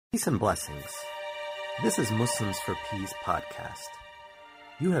Peace and blessings. This is Muslims for Peace podcast.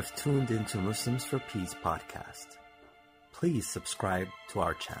 You have tuned into Muslims for Peace podcast. Please subscribe to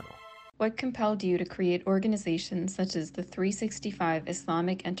our channel. What compelled you to create organizations such as the 365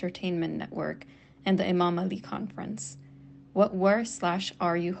 Islamic Entertainment Network and the Imam Ali Conference? What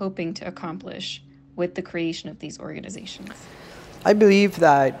were/are you hoping to accomplish with the creation of these organizations? I believe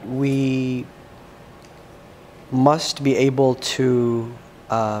that we must be able to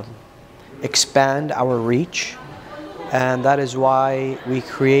expand our reach, and that is why we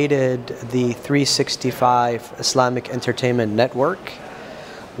created the 365 Islamic Entertainment Network,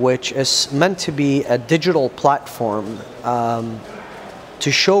 which is meant to be a digital platform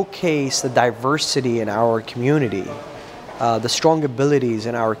to showcase the diversity in our community, the strong abilities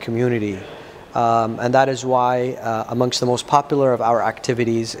in our community. And that is why amongst the most popular of our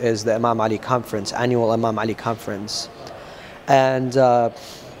activities is the Imam Ali Conference, annual Imam Ali Conference. And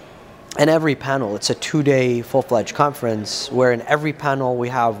in every panel, it's a 2-day full-fledged conference where in every panel we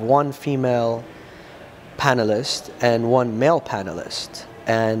have one female panelist and one male panelist.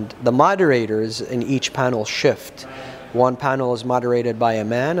 And the moderators in each panel shift. One panel is moderated by a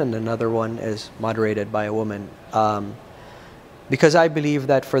man and another one is moderated by a woman. Because I believe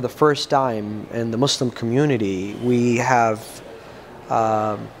that for the first time in the Muslim community, we have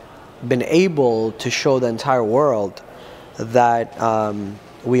been able to show the entire world that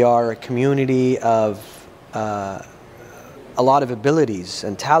we are a community of a lot of abilities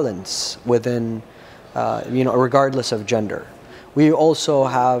and talents within, regardless of gender. We also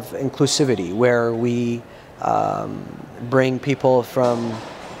have inclusivity, where we bring people from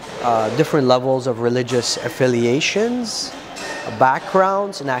different levels of religious affiliations,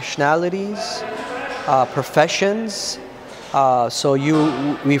 backgrounds, nationalities, professions.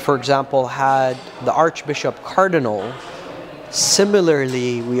 We, for example, had the Archbishop Cardinal.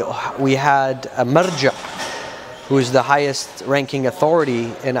 Similarly, we had a marja, who is the highest ranking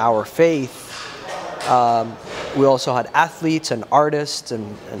authority in our faith. We also had athletes and artists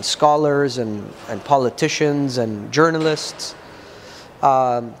and scholars and politicians and journalists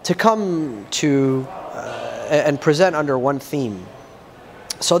to come to and present under one theme.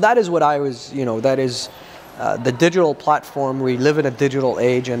 So that is what I was, that is the digital platform. We live in a digital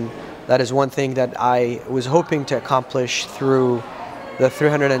age, and that is one thing that I was hoping to accomplish through the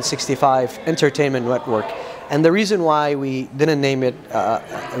 365 Entertainment Network. And the reason why we didn't name it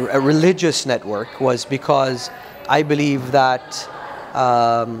a religious network was because I believe that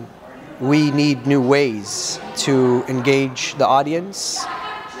we need new ways to engage the audience,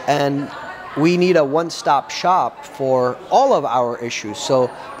 and we need a one-stop shop for all of our issues. So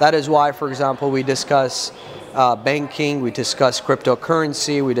that is why, for example, we discuss banking, we discuss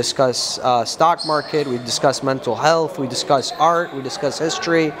cryptocurrency, we discuss stock market, we discuss mental health, we discuss art, we discuss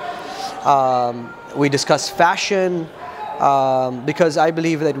history, we discuss fashion, because I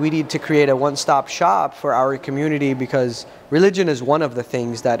believe that we need to create a one-stop shop for our community, because religion is one of the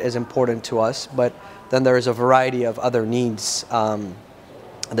things that is important to us, but then there is a variety of other needs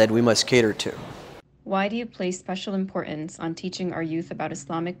that we must cater to. Why do you place special importance on teaching our youth about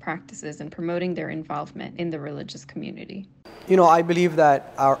Islamic practices and promoting their involvement in the religious community? I believe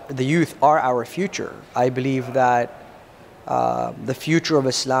that the youth are our future. I believe that the future of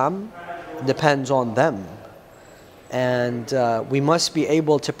Islam depends on them. And we must be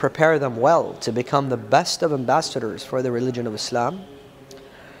able to prepare them well to become the best of ambassadors for the religion of Islam.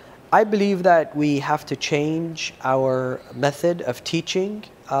 I believe that we have to change our method of teaching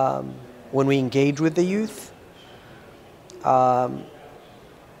when we engage with the youth. I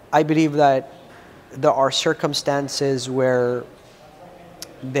believe that there are circumstances where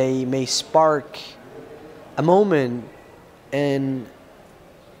they may spark a moment in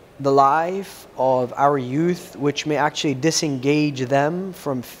the life of our youth which may actually disengage them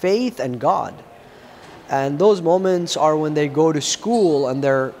from faith and God. And those moments are when they go to school and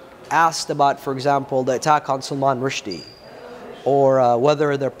they're asked about, for example, the attack on Salman Rushdie, or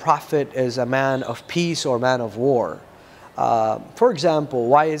whether the Prophet is a man of peace or a man of war. For example,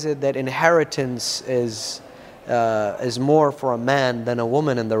 why is it that inheritance is more for a man than a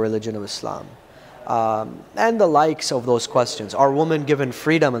woman in the religion of Islam? And the likes of those questions. Are women given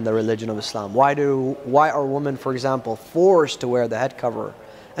freedom in the religion of Islam? Why are women, for example, forced to wear the head cover?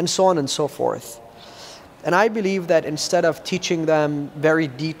 And so on and so forth. And I believe that instead of teaching them very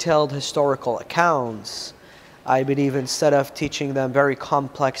detailed historical accounts, I believe instead of teaching them very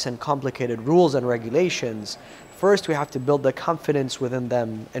complex and complicated rules and regulations, first we have to build the confidence within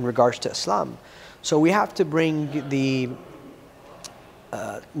them in regards to Islam. So we have to bring the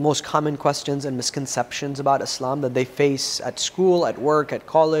most common questions and misconceptions about Islam that they face at school, at work, at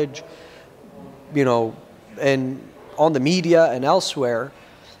college, and on the media and elsewhere.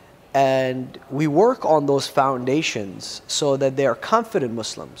 And we work on those foundations so that they are confident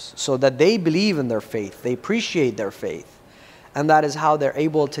Muslims, so that they believe in their faith, they appreciate their faith. And that is how they're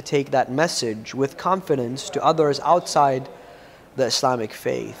able to take that message with confidence to others outside the Islamic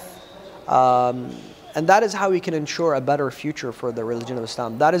faith. And that is how we can ensure a better future for the religion of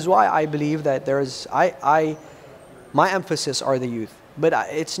Islam. That is why I believe that my emphasis are the youth. But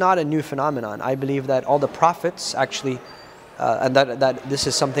it's not a new phenomenon. I believe that all the prophets actually, and that this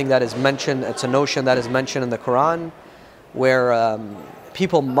is something that is mentioned, it's a notion that is mentioned in the Quran, where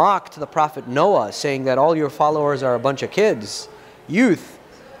people mocked the Prophet Noah, saying that all your followers are a bunch of kids, youth.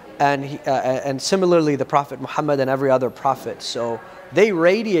 And similarly the Prophet Muhammad and every other prophet. So they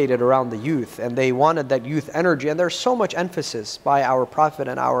radiated around the youth, and they wanted that youth energy. And there's so much emphasis by our Prophet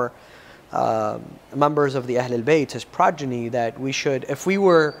and our members of the Ahlul Bayt, his progeny, that we should, if we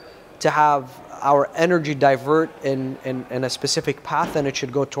were to have our energy divert in a specific path, then it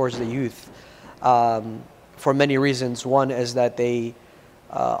should go towards the youth. For many reasons. One is that they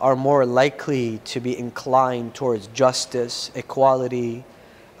are more likely to be inclined towards justice, equality,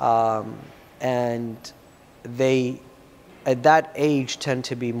 and they at that age tend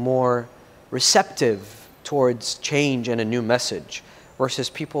to be more receptive towards change and a new message, versus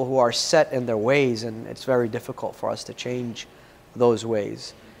people who are set in their ways, and it's very difficult for us to change those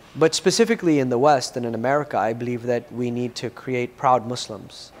ways. But specifically in the West and in America, I believe that we need to create proud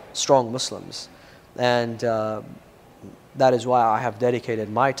Muslims, strong Muslims. And that is why I have dedicated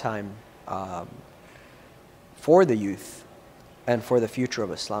my time for the youth and for the future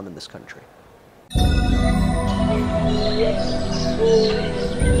of Islam in this country.